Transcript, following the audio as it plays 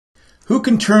Who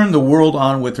can turn the world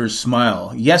on with her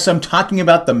smile? Yes, I'm talking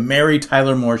about the Mary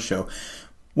Tyler Moore Show.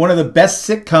 One of the best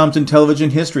sitcoms in television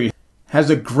history. Has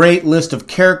a great list of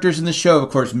characters in the show. Of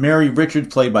course, Mary Richards,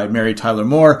 played by Mary Tyler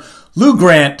Moore, Lou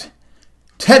Grant,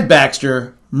 Ted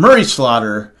Baxter, Murray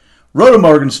Slaughter, Rhoda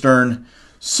Morgenstern,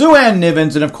 Sue Ann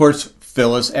Nivens, and of course,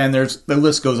 Phyllis. And the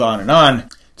list goes on and on.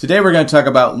 Today we're going to talk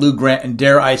about Lou Grant, and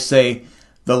dare I say,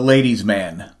 the ladies'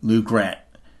 man, Lou Grant.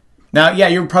 Now, yeah,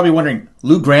 you're probably wondering,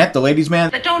 Lou Grant, the ladies'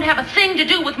 man? That don't have a thing to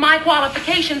do with my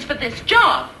qualifications for this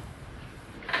job.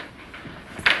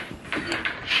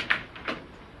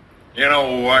 You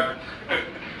know what?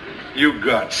 You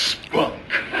got spunk.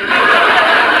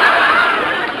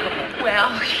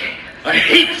 Well, I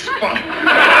hate spunk.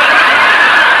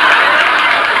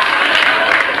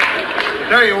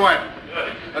 Tell you what,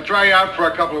 I'll try you out for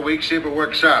a couple of weeks, see if it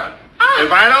works out.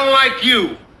 If I don't like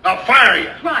you, I'll fire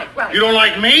you. Right. You don't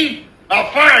like me?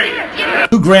 I'll fire you.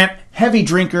 Lou Grant, heavy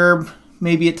drinker,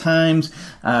 maybe at times,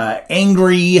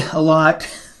 angry a lot,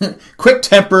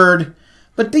 quick-tempered,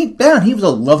 but deep down, he was a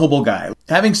lovable guy.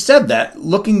 Having said that,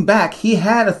 looking back, he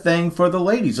had a thing for the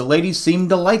ladies. The ladies seemed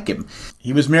to like him.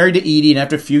 He was married to Edie, and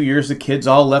after a few years, the kids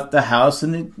all left the house,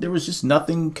 and there was just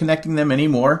nothing connecting them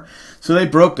anymore. So they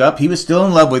broke up. He was still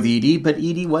in love with Edie, but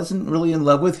Edie wasn't really in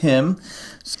love with him.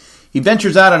 He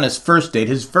ventures out on his first date.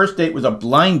 His first date was a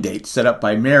blind date set up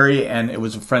by Mary, and it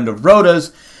was a friend of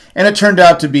Rhoda's, and it turned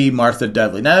out to be Martha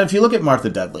Dudley. Now, if you look at Martha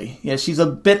Dudley, yeah, she's a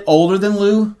bit older than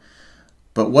Lou,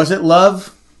 but was it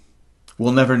love?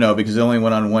 We'll never know because they only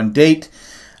went on one date.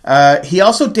 He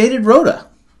also dated Rhoda.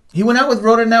 He went out with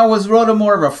Rhoda. Now, was Rhoda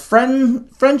more of a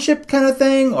friendship kind of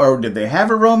thing, or did they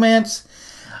have a romance?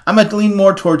 I'm going to lean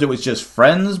more towards it was just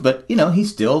friends, but,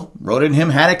 Rhoda and him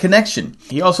had a connection.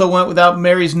 He also went without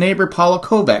Mary's neighbor, Paula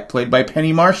Kovac, played by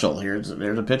Penny Marshall. There's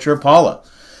a picture of Paula.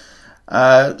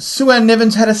 Sue Ann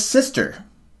Nivens had a sister,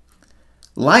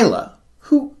 Lila,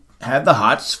 who had the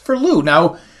hots for Lou.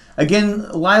 Now, again,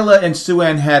 Lila and Sue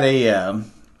Ann they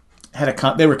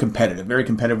were competitive, very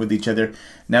competitive with each other.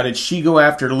 Now, did she go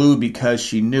after Lou because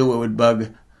she knew it would bug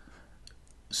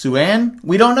Sue Ann?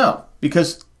 We don't know,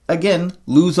 because, again,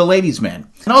 Lou's a ladies' man.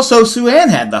 And also, Sue Ann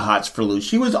had the hots for Lou.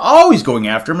 She was always going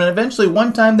after him, and eventually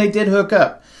one time they did hook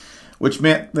up, which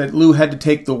meant that Lou had to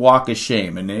take the walk of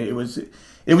shame, and it was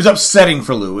upsetting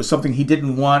for Lou. It was something he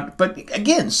didn't want. But,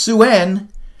 again, Sue Ann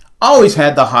always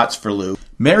had the hots for Lou.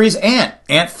 Mary's aunt,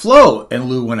 Aunt Flo, and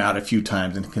Lou went out a few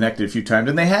times and connected a few times,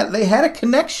 and they had a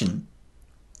connection.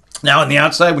 Now, on the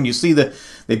outside, when you see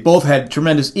they both had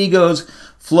tremendous egos.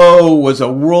 Flo was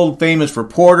a world-famous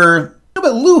reporter,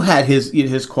 but Lou had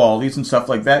his qualities and stuff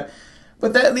like that.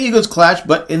 But the egos clashed,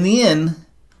 but in the end,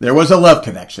 there was a love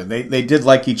connection. They did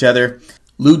like each other.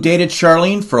 Lou dated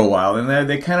Charlene for a while, and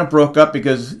they kind of broke up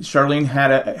because Charlene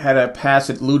had a past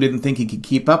that Lou didn't think he could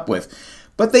keep up with.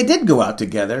 But they did go out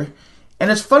together.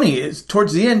 And it's funny,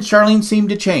 towards the end, Charlene seemed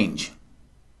to change.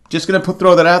 Just going to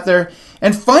throw that out there.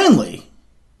 And finally,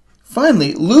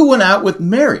 Lou went out with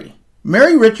Mary.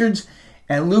 Mary Richards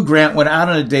and Lou Grant went out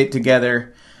on a date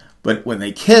together. But when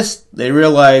they kissed, they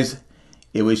realized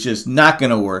it was just not going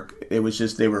to work. It was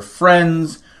just they were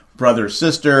friends, brother,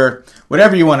 sister,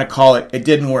 whatever you want to call it. It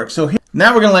didn't work. So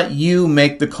now we're going to let you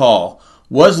make the call.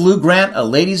 Was Lou Grant a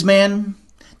ladies' man?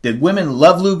 Did women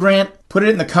love Lou Grant? Put it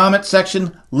in the comment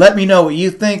section. Let me know what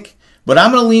you think. But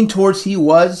I'm going to lean towards he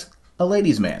was a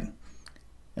ladies' man.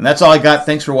 And that's all I got.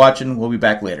 Thanks for watching. We'll be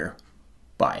back later.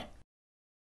 Bye.